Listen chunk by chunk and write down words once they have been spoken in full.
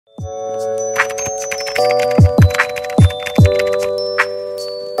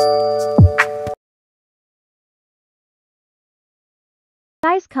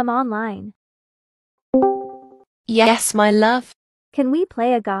Guys, come online. Yes, my love. Can we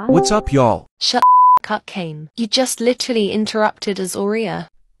play a god? What's up, y'all? Shut up, Kane. You just literally interrupted Azoria.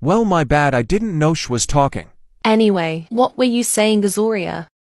 Well, my bad, I didn't know she was talking. Anyway, what were you saying, Azoria?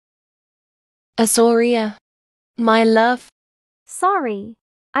 Azoria? My love? Sorry.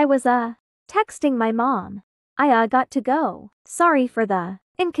 I was, texting my mom. I, got to go. Sorry for the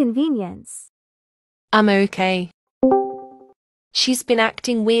inconvenience. I'm okay. She's been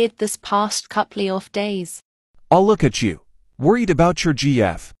acting weird this past couple of days. I'll look at you. Worried about your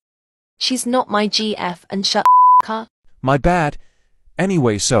GF. She's not my GF and shut up. My bad.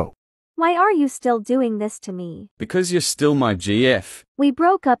 Anyway, so. Why are you still doing this to me? Because you're still my GF. We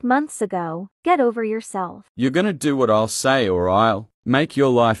broke up months ago. Get over yourself. You're gonna do what I'll say or I'll make your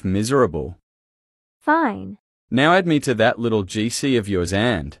life miserable. Fine. Now add me to that little GC of yours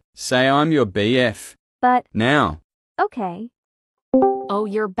and say I'm your BF. But, Now. okay. Oh,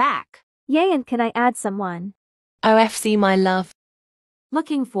 you're back. Yay, and can I add someone? OFC, my love.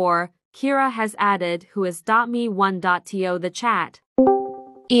 Looking for Kira has added who is .me1.to the chat.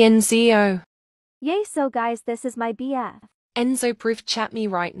 Enzo. Yay, so guys, this is my BF. Enzo proof chat me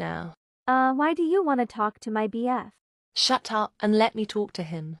right now. Why do you want to talk to my BF? Shut up and let me talk to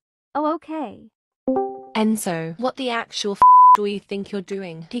him. Oh, okay. Enzo, what the actual do you think you're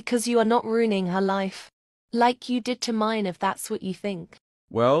doing? Because you are not ruining her life. Like you did to mine, if that's what you think.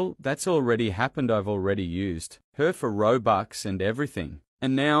 Well, that's already happened. I've already used her for Robux and everything.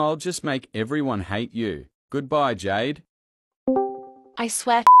 And now I'll just make everyone hate you. Goodbye, Jade. I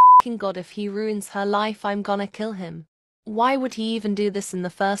swear to God, if he ruins her life, I'm gonna kill him. Why would he even do this in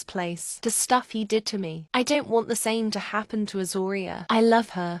the first place? The stuff he did to me. I don't want the same to happen to Azoria. I love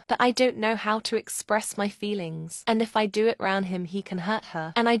her, but I don't know how to express my feelings. And if I do it round him, he can hurt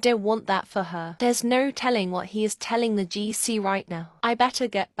her. And I don't want that for her. There's no telling what he is telling the GC right now. I better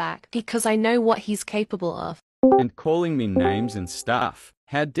get back, because I know what he's capable of. And calling me names and stuff.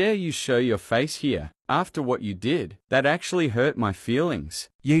 How dare you show your face here, after what you did? That actually hurt my feelings.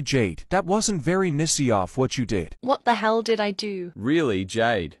 Yay, Jade, that wasn't very nissy off what you did. What the hell did I do? Really,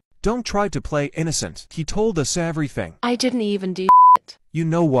 Jade? Don't try to play innocent. He told us everything. I didn't even do it. You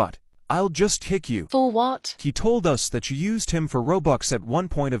know what? I'll just kick you. For what? He told us that you used him for Robux at one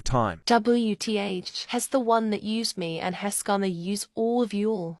point of time. WTH has the one that used me and has gonna use all of you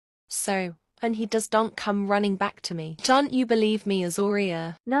all. So, and he don't come running back to me. Don't you believe me,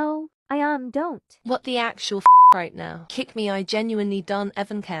 Azoria? No, I, don't. What the actual right now? Kick me, I genuinely don't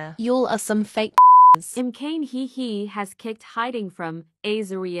even care. Y'all are some fake Imkane he has kicked hiding from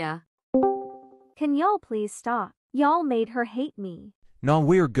Azoria. Can y'all please stop? Y'all made her hate me. No,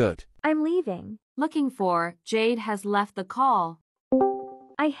 we're good. I'm leaving. Looking for Jade has left the call.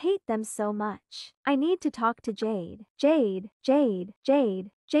 I hate them so much. I need to talk to Jade. Jade, Jade, Jade,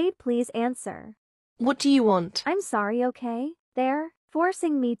 Jade, please answer. What do you want? I'm sorry, okay? They're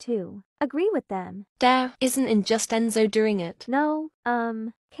forcing me to agree with them. There isn't just Enzo doing it. No,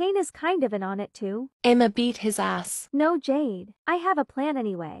 Kane is kind of in on it too. Emma beat his ass. No, Jade, I have a plan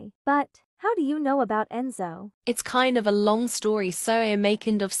anyway. But how do you know about Enzo? It's kind of a long story, so I'm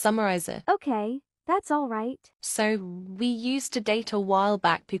making of summarize it. Okay, that's all right. So, we used to date a while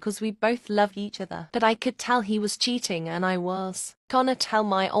back because we both loved each other. But I could tell he was cheating and I was gonna tell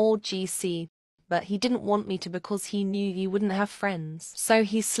my old GC. But he didn't want me to because he knew he wouldn't have friends. So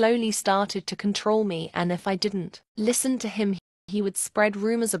he slowly started to control me, and if I didn't listen to him, he would spread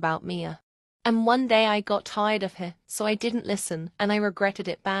rumors about me. And one day I got tired of him, so I didn't listen, and I regretted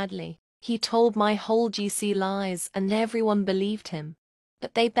it badly. He told my whole GC lies, and everyone believed him.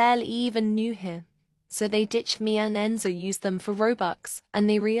 But they barely even knew him. So they ditched me, and Enzo used them for Robux, and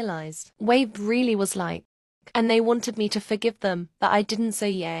they realized Wave really was like. And they wanted me to forgive them, but I didn't say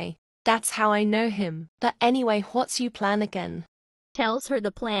yay. That's how I know him. But anyway, what's your plan again? Tells her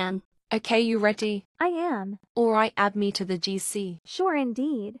the plan. Okay, you ready? I am. Alright, add me to the GC. Sure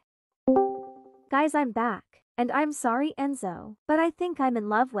indeed. Guys, I'm back. And I'm sorry, Enzo, but I think I'm in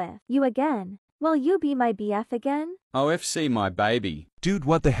love with you again. Will you be my BF again? OFC, my baby. Dude,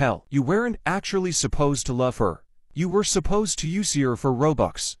 what the hell? You weren't actually supposed to love her. You were supposed to use her for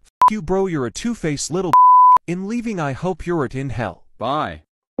Robux. You bro, you're a two-faced little In leaving, I hope you're in hell. Bye.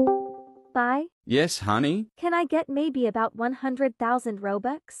 Bye. Yes, honey? Can I get maybe about 100,000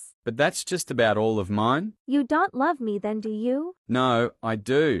 Robux? But that's just about all of mine. You don't love me then, do you? No, I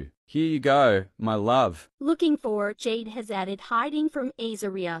do. Here you go, my love. Looking for Jade has added hiding from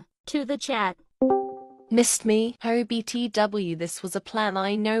Azoria to the chat. Missed me? Oh, BTW, this was a plan.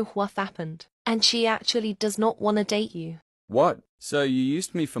 I know what happened. And she actually does not want to date you. What? So you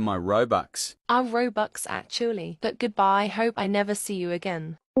used me for my Robux? Our Robux actually. But goodbye, hope I never see you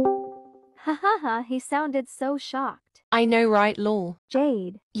again. Ha ha ha, he sounded so shocked. I know, right, lol.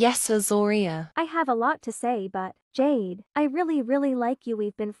 Jade, Yes, Azoria. I have a lot to say, but Jade, I really like you.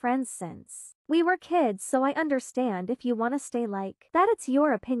 We've been friends since we were kids, so I understand if you want to stay like that. It's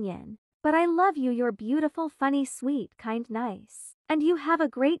your opinion. But I love you. You're beautiful, funny, sweet, kind, nice. And you have a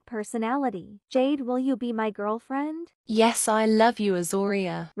great personality. Jade, will you be my girlfriend? Yes, I love you,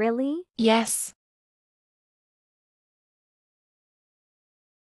 Azoria. Really? Yes.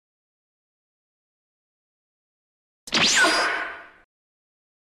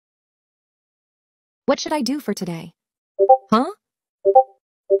 What should I do for today? Huh?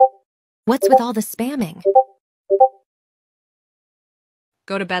 What's with all the spamming?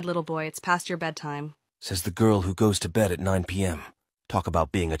 Go to bed, little boy. It's past your bedtime. Says the girl who goes to bed at 9 p.m. Talk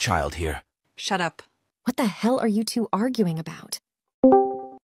about being a child here. Shut up. What the hell are you two arguing about?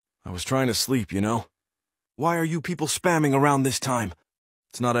 I was trying to sleep, you know? Why are you people spamming around this time?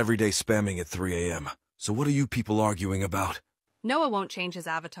 It's not everyday spamming at 3 a.m. So what are you people arguing about? Noah won't change his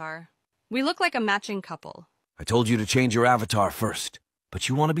avatar. We look like a matching couple. I told you to change your avatar first, but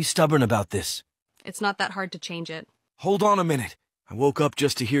you want to be stubborn about this. It's not that hard to change it. Hold on a minute. I woke up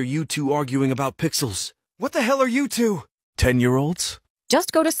just to hear you two arguing about pixels. What the hell are you two? 10-year-olds?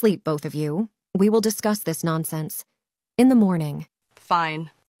 Just go to sleep, both of you. We will discuss this nonsense in the morning.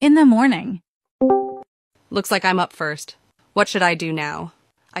 Fine. In the morning. Looks like I'm up first. What should I do now?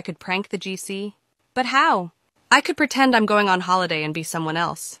 I could prank the GC. But how? I could pretend I'm going on holiday and be someone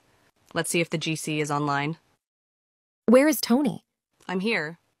else. Let's see if the GC is online. Where is Tony? I'm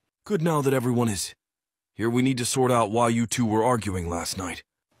here. Good now that everyone is. Here we need to sort out why you two were arguing last night.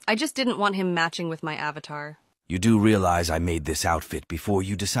 I just didn't want him matching with my avatar. You do realize I made this outfit before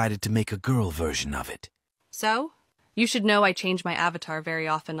you decided to make a girl version of it. So? You should know I change my avatar very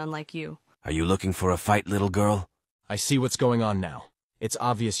often, unlike you. Are you looking for a fight, little girl? I see what's going on now. It's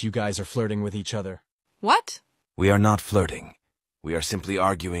obvious you guys are flirting with each other. What? We are not flirting. We are simply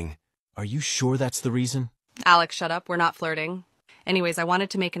arguing. Are you sure that's the reason? Alex, shut up. We're not flirting. Anyways, I wanted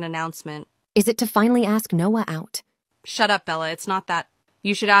to make an announcement. Is it to finally ask Noah out? Shut up, Bella. It's not that.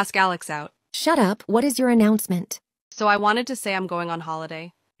 You should ask Alex out. Shut up. What is your announcement? So I wanted to say I'm going on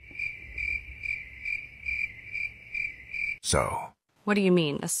holiday. So? What do you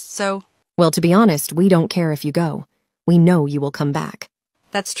mean? So? Well, to be honest, we don't care if you go. We know you will come back.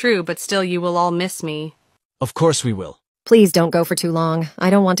 That's true, but still you will all miss me. Of course we will. Please don't go for too long. I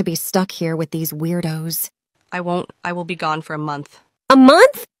don't want to be stuck here with these weirdos. I won't. I will be gone for a month. A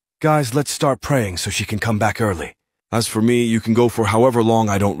month? Guys, let's start praying so she can come back early. As for me, you can go for however long.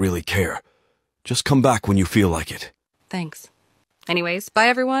 I don't really care. Just come back when you feel like it. Thanks. Anyways, bye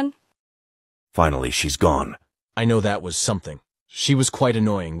everyone. Finally, she's gone. I know that was something. She was quite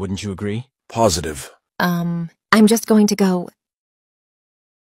annoying, wouldn't you agree? Positive. I'm just going to go.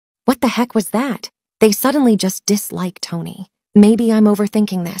 What the heck was that? They suddenly just dislike Tony. Maybe I'm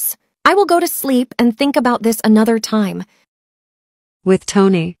overthinking this. I will go to sleep and think about this another time. With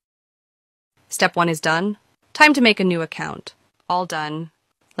Tony. Step 1 is done. Time to make a new account. All done.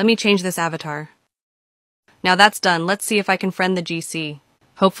 Let me change this avatar. Now that's done, let's see if I can friend the GC.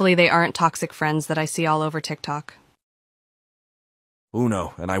 Hopefully they aren't toxic friends that I see all over TikTok.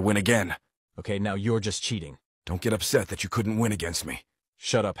 Uno, and I win again. Okay, now you're just cheating. Don't get upset that you couldn't win against me.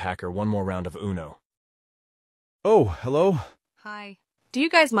 Shut up, hacker. One more round of Uno. Oh, hello? Hi. Do you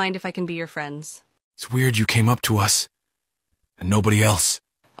guys mind if I can be your friends? It's weird you came up to us. And nobody else.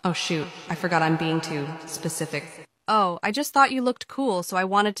 Oh shoot, I forgot I'm being too specific. Oh, I just thought you looked cool, so I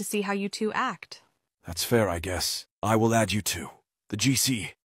wanted to see how you two act. That's fair, I guess. I will add you two. The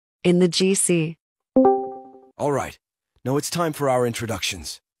GC. In the GC. All right. Now it's time for our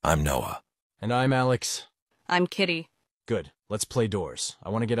introductions. I'm Noah. And I'm Alex. I'm Kitty. Good. Let's play doors. I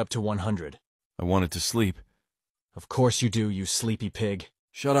want to get up to 100. I wanted to sleep. Of course you do, you sleepy pig.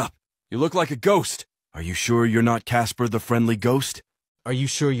 Shut up. You look like a ghost. Are you sure you're not Casper the Friendly Ghost? Are you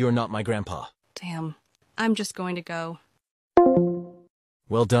sure you're not my grandpa? Damn. I'm just going to go.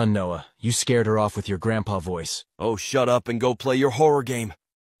 Well done, Noah. You scared her off with your grandpa voice. Oh, shut up and go play your horror game.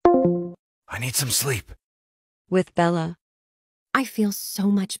 I need some sleep. With Bella. I feel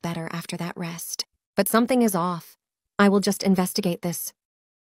so much better after that rest. But something is off. I will just investigate this.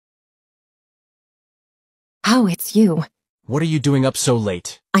 Oh, it's you. What are you doing up so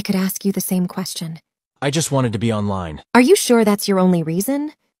late? I could ask you the same question. I just wanted to be online. Are you sure that's your only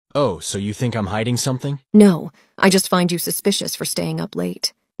reason? Oh, so you think I'm hiding something? No, I just find you suspicious for staying up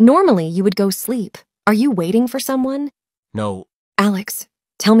late. Normally, you would go sleep. Are you waiting for someone? No. Alex,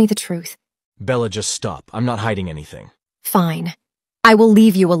 tell me the truth. Bella, just stop. I'm not hiding anything. Fine. I will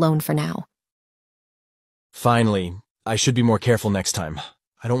leave you alone for now. Finally, I should be more careful next time.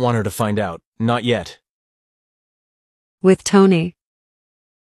 I don't want her to find out. Not yet. With Tony.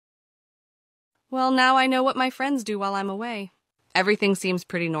 Well, now I know what my friends do while I'm away. Everything seems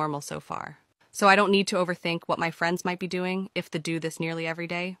pretty normal so far. So I don't need to overthink what my friends might be doing if they do this nearly every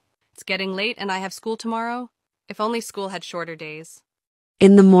day. It's getting late and I have school tomorrow. If only school had shorter days.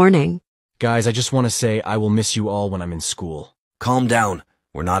 In the morning. Guys, I just want to say I will miss you all when I'm in school. Calm down.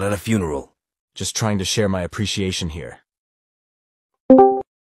 We're not at a funeral. Just trying to share my appreciation here.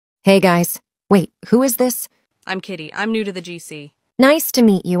 Hey guys. Wait, who is this? I'm Kitty. I'm new to the GC. Nice to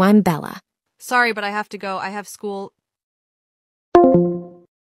meet you. I'm Bella. Sorry, but I have to go. I have school.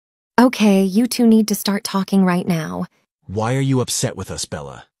 Okay, you two need to start talking right now. Why are you upset with us,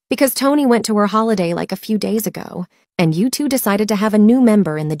 Bella? Because Tony went to her holiday like a few days ago, and you two decided to have a new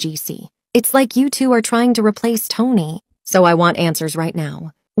member in the GC. It's like you two are trying to replace Tony. So I want answers right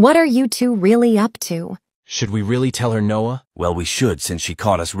now. What are you two really up to? Should we really tell her Noah? Well, we should since she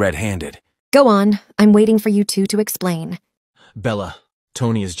caught us red-handed. Go on. I'm waiting for you two to explain. Bella,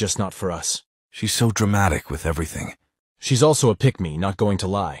 Tony is just not for us. She's so dramatic with everything. She's also a pick-me, not going to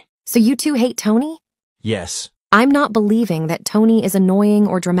lie. So you two hate Tony? Yes. I'm not believing that Tony is annoying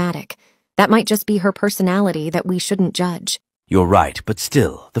or dramatic. That might just be her personality that we shouldn't judge. You're right, but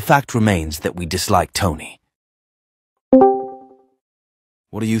still, the fact remains that we dislike Tony.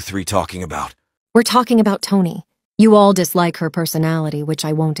 What are you three talking about? We're talking about Tony. You all dislike her personality, which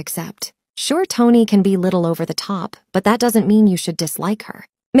I won't accept. Sure, Tony can be little over the top, but that doesn't mean you should dislike her.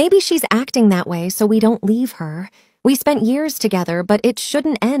 Maybe she's acting that way so we don't leave her. We spent years together, but it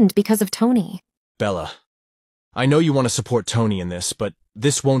shouldn't end because of Tony. Bella, I know you want to support Tony in this, but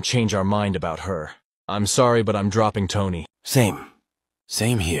this won't change our mind about her. I'm sorry, but I'm dropping Tony. Same.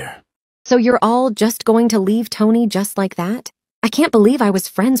 Same here. So you're all just going to leave Tony just like that? I can't believe I was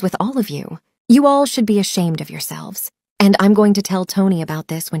friends with all of you. You all should be ashamed of yourselves. And I'm going to tell Tony about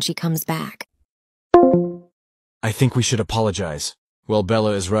this when she comes back. I think we should apologize. Well,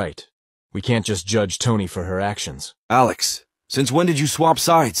 Bella is right. We can't just judge Tony for her actions. Alex, since when did you swap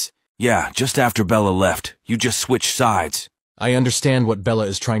sides? Yeah, just after Bella left. You just switched sides. I understand what Bella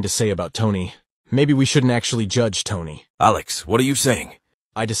is trying to say about Tony. Maybe we shouldn't actually judge Tony. Alex, what are you saying?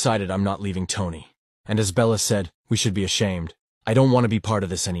 I decided I'm not leaving Tony. And as Bella said, we should be ashamed. I don't want to be part of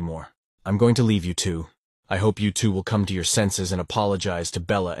this anymore. I'm going to leave you two. I hope you two will come to your senses and apologize to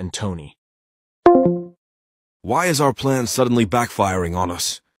Bella and Tony. Why is our plan suddenly backfiring on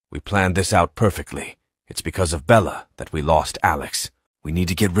us? We planned this out perfectly. It's because of Bella that we lost Alex. We need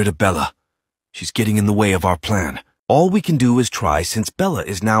to get rid of Bella. She's getting in the way of our plan. All we can do is try since Bella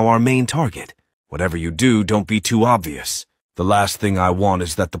is now our main target. Whatever you do, don't be too obvious. The last thing I want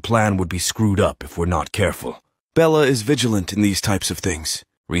is that the plan would be screwed up if we're not careful. Bella is vigilant in these types of things.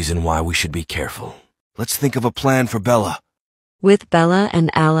 Reason why we should be careful. Let's think of a plan for Bella. With Bella and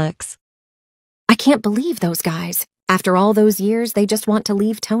Alex. I can't believe those guys. After all those years, they just want to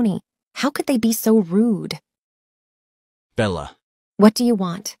leave Tony. How could they be so rude? Bella, What do you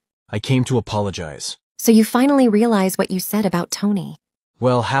want? I came to apologize. So you finally realize what you said about Tony.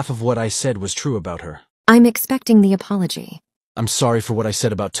 Well, half of what I said was true about her. I'm expecting the apology. I'm sorry for what I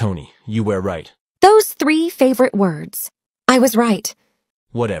said about Tony. You were right. Those 3 favorite words. I was right.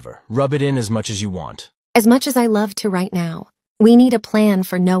 Whatever. Rub it in as much as you want. As much as I love to right now. We need a plan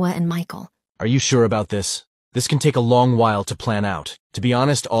for Noah and Michael. Are you sure about this? This can take a long while to plan out. To be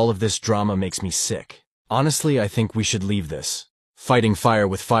honest, all of this drama makes me sick. Honestly, I think we should leave this. Fighting fire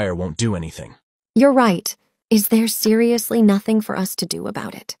with fire won't do anything. You're right. Is there seriously nothing for us to do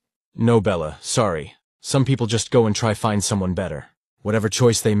about it? No, Bella, sorry. Some people just go and try find someone better. Whatever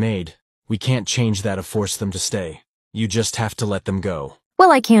choice they made, we can't change that or force them to stay. You just have to let them go.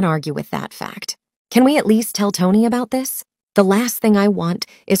 Well, I can't argue with that fact. Can we at least tell Tony about this? The last thing I want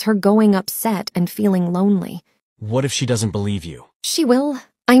is her going upset and feeling lonely. What if she doesn't believe you? She will.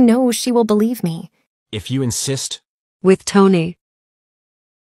 I know she will believe me. If you insist. With Tony.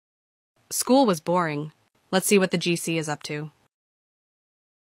 School was boring. Let's see what the GC is up to.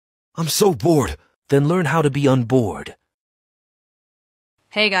 I'm so bored. Then learn how to be unbored.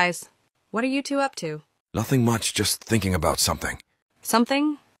 Hey guys, what are you two up to? Nothing much, just thinking about something.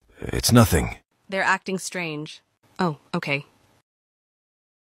 Something? It's nothing. They're acting strange. Oh, okay.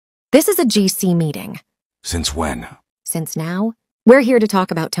 This is a GC meeting. Since when? Since now, we're here to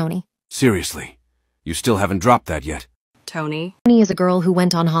talk about Tony. Seriously, you still haven't dropped that yet. Tony? Tony is a girl who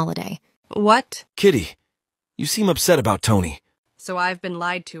went on holiday. What? Kitty, you seem upset about Tony. So I've been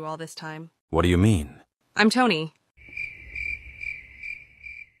lied to all this time. What do you mean? I'm Tony.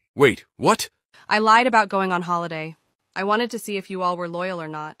 Wait, what? I lied about going on holiday. I wanted to see if you all were loyal or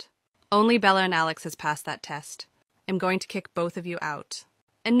not. Only Bella and Alex has passed that test. I'm going to kick both of you out.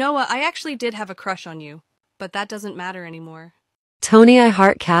 And Noah, I actually did have a crush on you, but that doesn't matter anymore. Tony I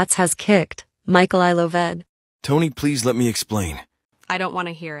Heart Cats has kicked Michael I Loved. Tony, please let me explain. I don't want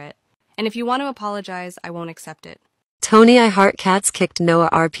to hear it. And if you want to apologize, I won't accept it. Tony I Heart Cats kicked Noah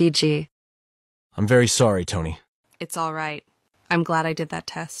RPG. I'm very sorry, Tony. It's all right. I'm glad I did that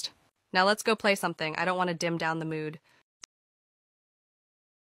test. Now let's go play something. I don't want to dim down the mood.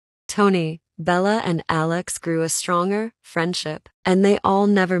 Tony, Bella and Alex grew a stronger friendship, and they all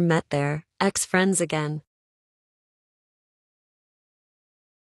never met their ex-friends again.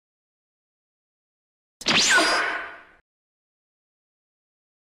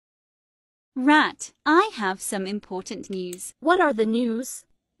 Rat, I have some important news. What are the news?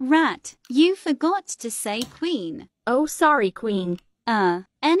 Rat, you forgot to say Queen. Oh, sorry, Queen.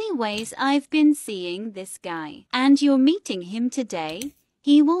 Anyways, I've been seeing this guy, and you're meeting him today.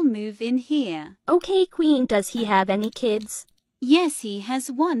 He will move in here. Okay, Queen, does he have any kids? Yes, he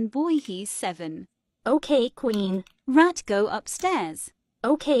has one boy, he's 7. Okay, Queen. Rat, go upstairs.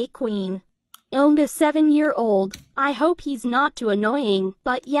 Okay, Queen. The 7-year-old. I hope he's not too annoying,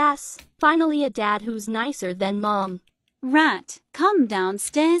 but yes, finally a dad who's nicer than Mom. Rat, come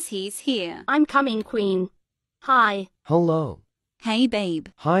downstairs, he's here. I'm coming, Queen. Hi. Hello. Hey, babe.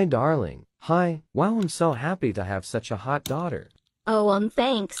 Hi, darling. Hi. Wow, I'm so happy to have such a hot daughter. Oh,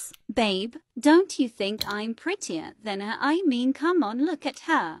 thanks. Babe, don't you think I'm prettier than her? I mean, come on, look at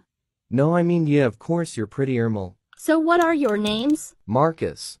her. No, I mean, yeah, of course you're prettier, Mal. So what are your names?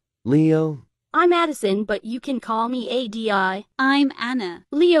 Marcus. Leo. I'm Addison, but you can call me ADI. I'm Anna.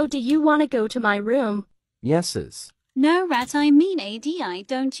 Leo, do you want to go to my room? Yeses. No, Rat, I mean ADI.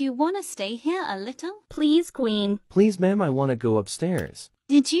 Don't you want to stay here a little? Please, Queen. Please, ma'am, I want to go upstairs.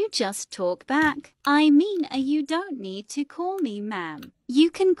 Did you just talk back? I mean, you don't need to call me ma'am. You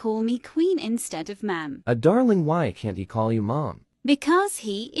can call me Queen instead of ma'am. Darling, why can't he call you Mom? Because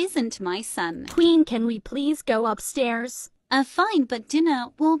he isn't my son. Queen, can we please go upstairs? Fine, but dinner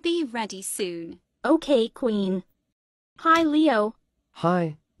will be ready soon. Okay, Queen. Hi, Leo.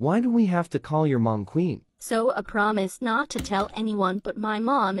 Hi. Why do we have to call your mom Queen? So a promise not to tell anyone, but my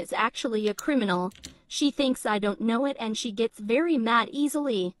mom is actually a criminal. She thinks I don't know it and she gets very mad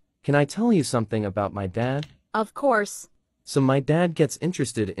easily. Can I tell you something about my dad? Of course. So my dad gets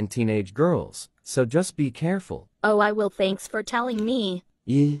interested in teenage girls, so just be careful. Oh, I will. Thanks for telling me.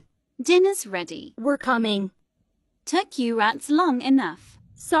 Yeah. Dinner's ready. We're coming. Took you rats long enough.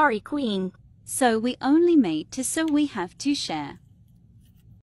 Sorry, Queen. So we only made 2, so we have to share.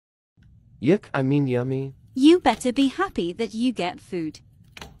 Yuck, I mean yummy. You better be happy that you get food.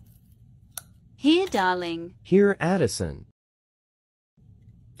 Here, darling. Here, Addison.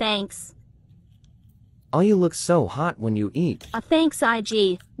 Thanks. Oh, you look so hot when you eat. Thanks,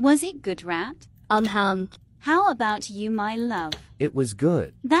 IG. Was it good, Rat? How about you, my love? It was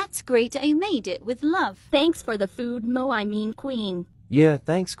good. That's great, I made it with love. Thanks for the food, I mean Queen. Yeah,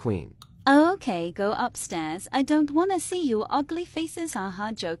 thanks, Queen. Okay, go upstairs. I don't want to see your ugly faces,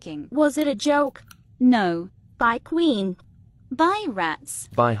 haha, joking. Was it a joke? No. Bye, Queen. Bye, rats.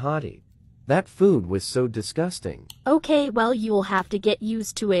 Bye, Hottie. That food was so disgusting. Okay, well, you'll have to get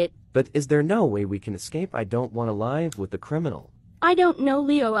used to it. But is there no way we can escape? I don't want to live with the criminal. I don't know,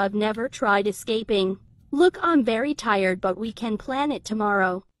 Leo. I've never tried escaping. Look, I'm very tired, but we can plan it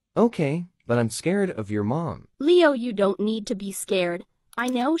tomorrow. Okay, but I'm scared of your mom. Leo, you don't need to be scared. I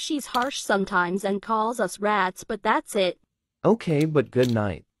know she's harsh sometimes and calls us rats, but that's it. Okay, but good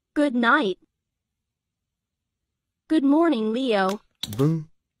night. Good night. Good morning, Leo. Boom.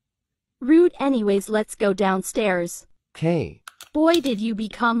 Rude. Anyways, let's go downstairs. Okay. Boy, did you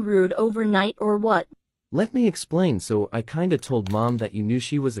become rude overnight or what? Let me explain. So I kinda told Mom that you knew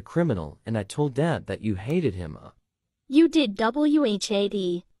she was a criminal, and I told Dad that you hated him. You did,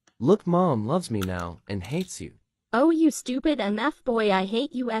 WHAD. Look, Mom loves me now, and hates you. Oh, you stupid MF boy, I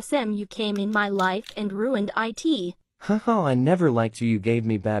hate you. You came in my life and ruined IT. Haha, I never liked you. You gave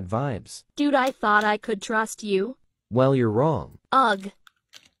me bad vibes. Dude, I thought I could trust you. Well, you're wrong. Ugh.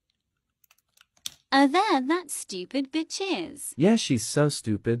 There, that stupid bitch is. Yeah, she's so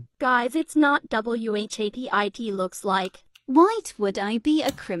stupid. Guys, it's not WHAT IT looks like. Why would I be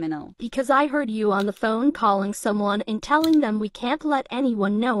a criminal? Because I heard you on the phone calling someone and telling them we can't let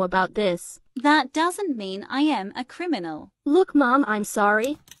anyone know about this. That doesn't mean I am a criminal. Look, Mom, I'm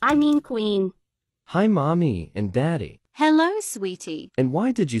sorry. I mean Queen. Hi, Mommy and Daddy. Hello, sweetie. And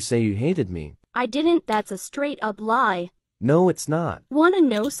why did you say you hated me? I didn't. That's a straight-up lie. No, it's not. Wanna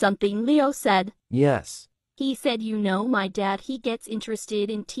know something? Leo said. Yes. He said, you know, my dad, he gets interested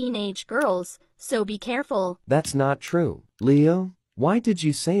in teenage girls, so be careful. That's not true. Leo, why did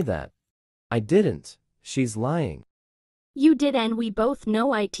you say that? I didn't. She's lying. You did, and we both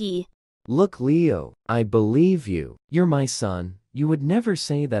know it. Look, Leo, I believe you. You're my son. You would never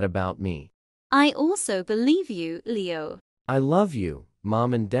say that about me. I also believe you, Leo. I love you,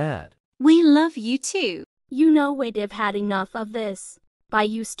 Mom and Dad. We love you too. You know we've had enough of this. Bye,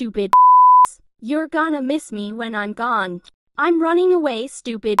 you stupid. You're gonna miss me when I'm gone. I'm running away,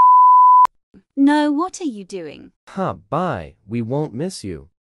 stupid. No, what are you doing? Bye. We won't miss you.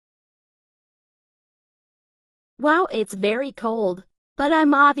 Wow, it's very cold. But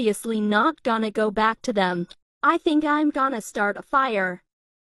I'm obviously not gonna go back to them. I think I'm gonna start a fire.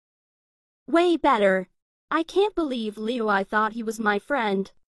 Way better. I can't believe Leo, I thought he was my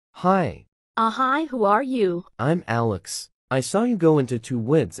friend. Hi. Hi, who are you? I'm Alex. I saw you go into 2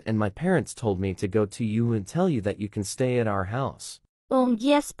 woods and my parents told me to go to you and tell you that you can stay at our house.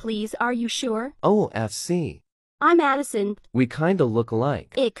 Yes please, are you sure? Oh, FC. I'm Addison. We kinda look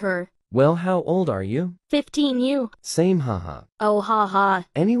alike. Iker. Well, how old are you? 15 you. Same haha. Oh haha.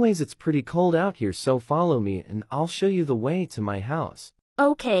 Anyways, it's pretty cold out here, so follow me and I'll show you the way to my house.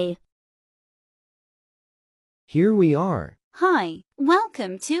 Okay. Here we are. Hi,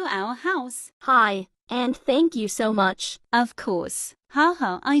 welcome to our house. Hi, and thank you so much. Of course.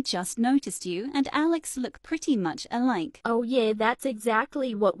 Haha, I just noticed you and Alex look pretty much alike. Oh yeah, that's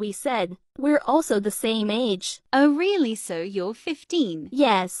exactly what we said. We're also the same age. Oh really, so you're 15?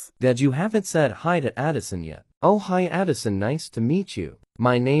 Yes. Dad, you haven't said hi to Addison yet. Oh hi Addison, nice to meet you.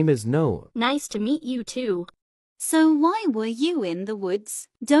 My name is Noah. Nice to meet you too. So why were you in the woods?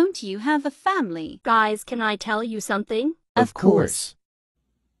 Don't you have a family? Guys, can I tell you something? Of course.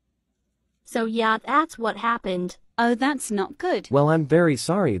 So yeah, that's what happened. Oh, that's not good. Well, I'm very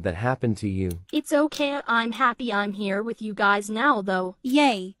sorry that happened to you. It's okay, I'm happy I'm here with you guys now though.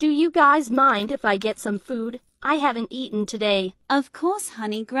 Yay. Do you guys mind if I get some food? I haven't eaten today. Of course,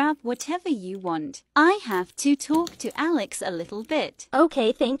 honey, grab whatever you want. I have to talk to Alex a little bit.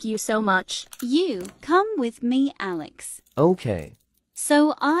 Okay, thank you so much. You, come with me, Alex. Okay.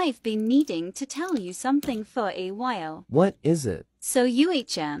 So I've been needing to tell you something for a while. What is it? So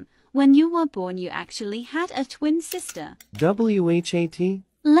UHM, when you were born you actually had a twin sister. WHAT?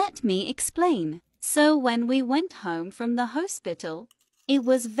 Let me explain. So when we went home from the hospital, it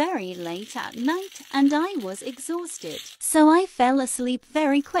was very late at night and I was exhausted. So I fell asleep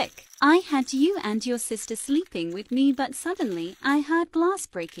very quick. I had you and your sister sleeping with me, but suddenly I heard glass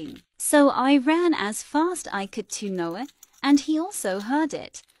breaking. So I ran as fast I could to Noah, and he also heard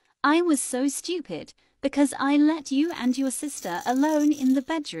it. I was so stupid because I let you and your sister alone in the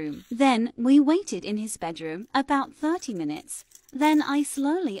bedroom. Then we waited in his bedroom about 30 minutes. Then I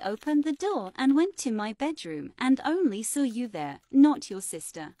slowly opened the door and went to my bedroom and only saw you there, not your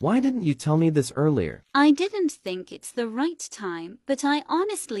sister. Why didn't you tell me this earlier? I didn't think it's the right time, but I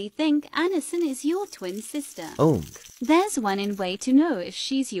honestly think Addison is your twin sister. Oh. There's one way to know if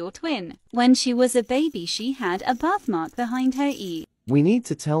she's your twin. When she was a baby, she had a birthmark behind her ear. We need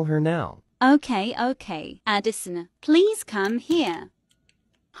to tell her now. Okay. Addison, please come here.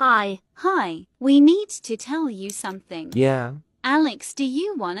 Hi. Hi, we need to tell you something. Yeah? Alex, do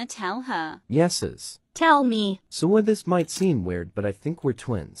you want to tell her? Yeses. Tell me. So this might seem weird, but I think we're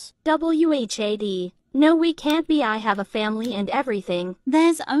twins. WHAD. No, we can't be. I have a family and everything.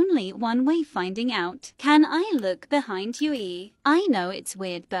 There's only one way finding out. Can I look behind your ear? I know it's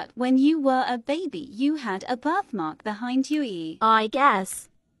weird, but when you were a baby, you had a birthmark behind your ear. I guess.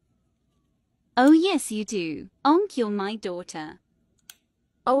 Oh yes, you do. You're my daughter.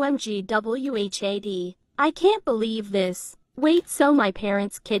 OMG WHAD. I can't believe this. Wait, so my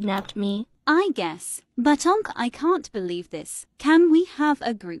parents kidnapped me? I guess. But I can't believe this. Can we have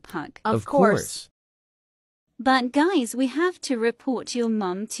a group hug? Of course. But guys, we have to report your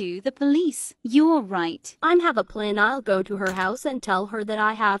mom to the police. You're right. I have a plan. I'll go to her house and tell her that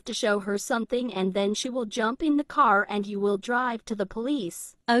I have to show her something, and then she will jump in the car and you will drive to the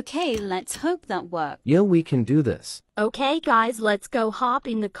police. Okay, let's hope that works. Yeah, we can do this. Okay guys, let's go. Hop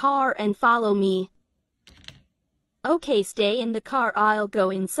in the car and follow me. Okay, stay in the car. I'll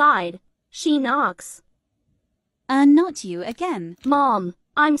go inside. She knocks. Not you again. Mom,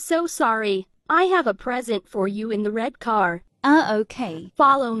 I'm so sorry. I have a present for you in the red car. Okay.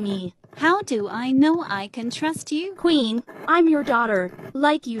 Follow me. How do I know I can trust you? Queen, I'm your daughter.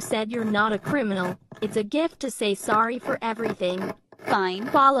 Like you said, you're not a criminal. It's a gift to say sorry for everything. Fine.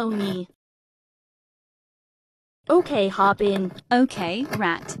 Follow me. Okay, hop in. Okay,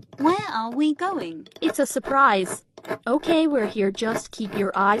 rat. Where are we going? It's a surprise. Okay, we're here. Just keep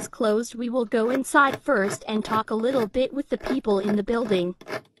your eyes closed. We will go inside first and talk a little bit with the people in the building.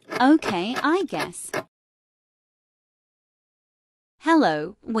 Okay, I guess.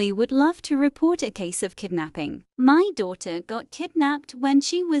 Hello, we would love to report a case of kidnapping. My daughter got kidnapped when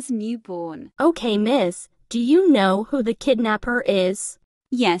she was newborn. Okay, miss, do you know who the kidnapper is?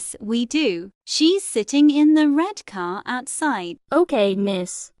 Yes, we do. She's sitting in the red car outside. Okay,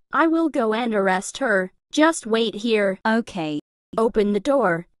 miss, I will go and arrest her. Just wait here. Okay. Open the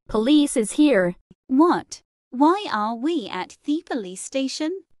door. Police is here. What? Why are we at the police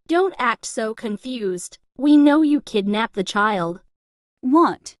station? Don't act so confused. We know you kidnapped the child.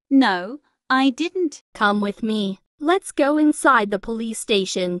 What? No, I didn't. Come with me. Let's go inside the police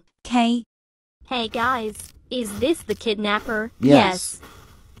station. Hey guys, is this the kidnapper? Yes.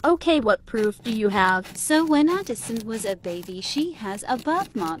 Okay, what proof do you have? So when Addison was a baby, she has a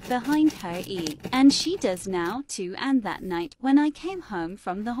birthmark behind her ear. And she does now too. And that night when I came home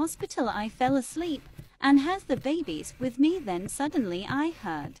from the hospital, I fell asleep and has the babies with me. Then suddenly I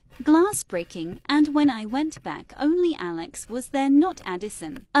heard glass breaking, and when I went back, only Alex was there, not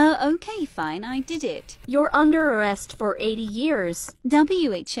Addison. Oh, okay, fine, I did it. You're under arrest for 80 years.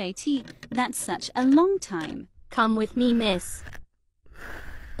 WHAT, that's such a long time. Come with me, miss.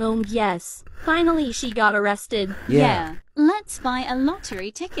 Yes. Finally, she got arrested. Yeah. Let's buy a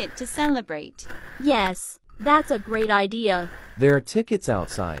lottery ticket to celebrate. Yes, that's a great idea. There are tickets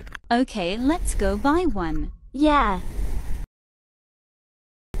outside. Okay, let's go buy one. Yeah.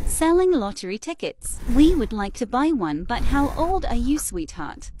 Selling lottery tickets. We would like to buy one, but how old are you,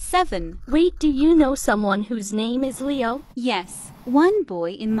 sweetheart? 7. Wait, do you know someone whose name is Leo? Yes. One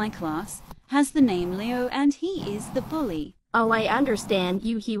boy in my class has the name Leo, and he is the bully. Oh, I understand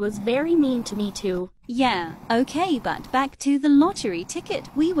you. He was very mean to me too. Yeah, okay, but back to the lottery ticket.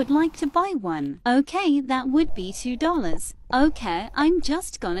 We would like to buy one. Okay, that would be $2. Okay, I'm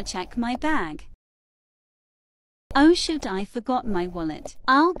just gonna check my bag. Oh shoot, I forgot my wallet.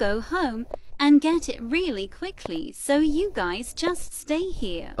 I'll go home and get it really quickly, so you guys just stay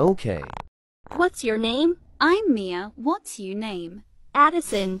here. Okay. What's your name? I'm Mia. What's your name?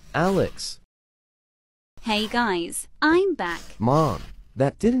 Addison. Alex. Hey guys, I'm back. Mom,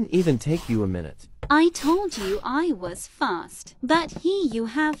 that didn't even take you a minute. I told you I was fast. But here you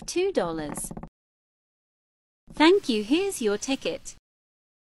have $2. Thank you, here's your ticket.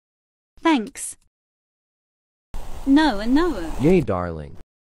 Thanks. Noah. Yay, darling.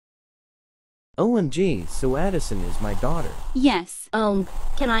 OMG, so Addison is my daughter. Yes.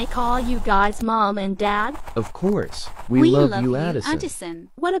 Can I call you guys Mom and Dad? Of course. We love you, Addison. Addison.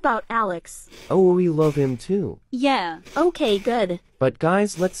 What about Alex? Oh, we love him too. Yeah. Okay, good. But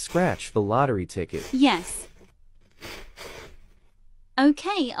guys, let's scratch the lottery ticket. Yes.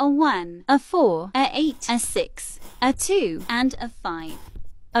 Okay, a 1, a 4, a 8, a 6, a 2, and a 5.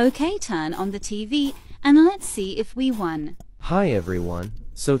 Okay, turn on the TV and let's see if we won. Hi everyone.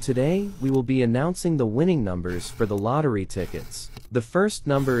 So today, we will be announcing the winning numbers for the lottery tickets. The first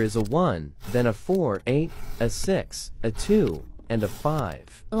number is a 1, then a 4, 8, a 6, a 2, and a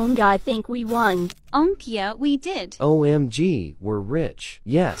 5. I think we won. Yeah, we did. OMG, we're rich.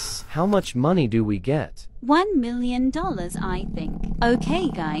 Yes, how much money do we get? $1 million, I think. Okay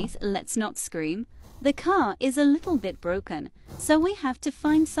guys, let's not scream. The car is a little bit broken, so we have to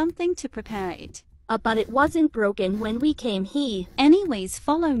find something to prepare it. But it wasn't broken when we came here. Anyways,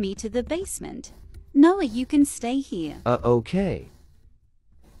 follow me to the basement. Noah, you can stay here. Okay.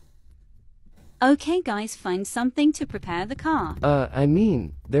 Okay guys, find something to prepare the car. I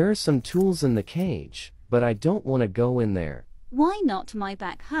mean, there are some tools in the cage, but I don't want to go in there. Why not? My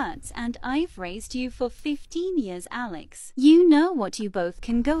back hurts and I've raised you for 15 years, Alex. You know what, you both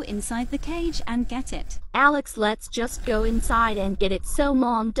can go inside the cage and get it. Alex, let's just go inside and get it so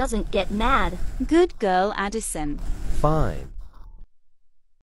Mom doesn't get mad. Good girl, Addison. Fine.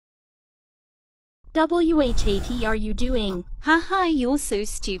 WHAT are you doing? Haha, you're so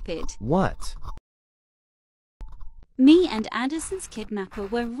stupid. What? Me and Addison's kidnapper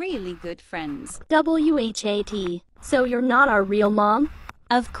were really good friends. WHAT. So you're not our real mom?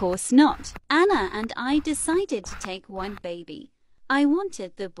 Of course not. Anna and I decided to take one baby. I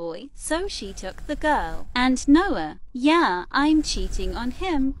wanted the boy, so she took the girl. And Noah, yeah, I'm cheating on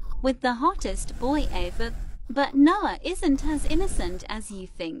him with the hottest boy ever. But Noah isn't as innocent as you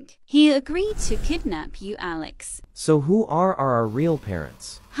think. He agreed to kidnap you, Alex. So who are our real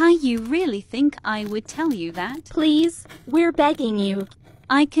parents? Hi, you really think I would tell you that? Please, we're begging you.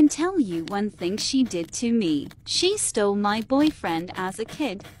 I can tell you one thing she did to me. She stole my boyfriend as a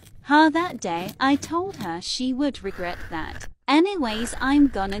kid. That day, I told her she would regret that. Anyways, I'm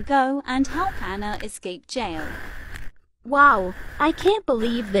gonna go and help Anna escape jail. Wow, I can't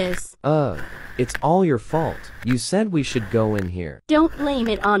believe this. It's all your fault. You said we should go in here. Don't blame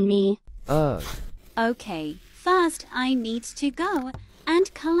it on me. Okay, first I need to go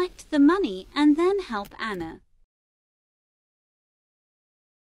and collect the money and then help Anna.